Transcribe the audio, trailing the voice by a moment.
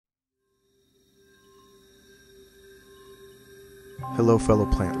Hello fellow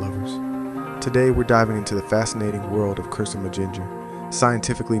plant lovers. Today we're diving into the fascinating world of Curcuma ginger,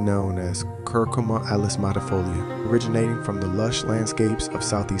 scientifically known as Curcuma alismatifolia, originating from the lush landscapes of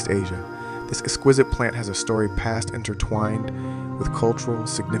Southeast Asia. This exquisite plant has a story past intertwined with cultural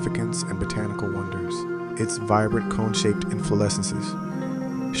significance and botanical wonders. Its vibrant cone-shaped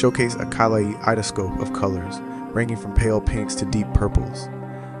inflorescences showcase a kaleidoscope of colors, ranging from pale pinks to deep purples.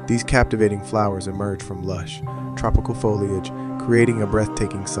 These captivating flowers emerge from lush, tropical foliage, creating a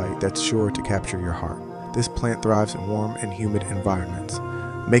breathtaking sight that's sure to capture your heart. This plant thrives in warm and humid environments,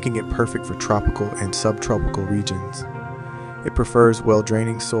 making it perfect for tropical and subtropical regions. It prefers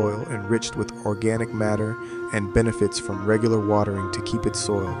well-draining soil enriched with organic matter and benefits from regular watering to keep its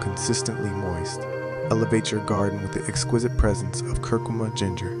soil consistently moist. Elevate your garden with the exquisite presence of Curcuma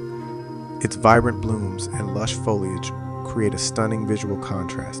ginger. Its vibrant blooms and lush foliage create a stunning visual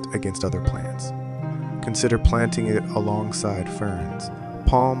contrast against other plants. Consider planting it alongside ferns,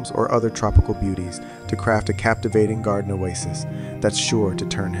 palms, or other tropical beauties to craft a captivating garden oasis that's sure to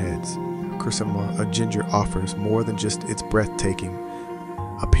turn heads. Curcuma ginger offers more than just its breathtaking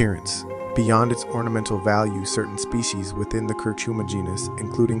appearance. Beyond its ornamental value, certain species within the Curcuma genus,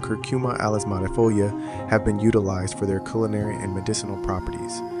 including Curcuma alismatifolia, have been utilized for their culinary and medicinal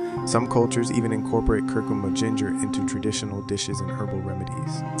properties. Some cultures even incorporate Curcuma ginger into traditional dishes and herbal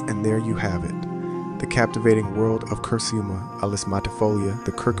remedies. And there you have it, the captivating world of Curcuma alismatifolia,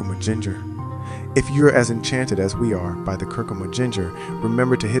 the Curcuma ginger. If you're as enchanted as we are by the Curcuma ginger,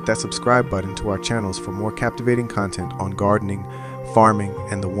 remember to hit that subscribe button to our channels for more captivating content on gardening, farming,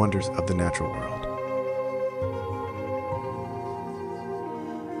 and the wonders of the natural world.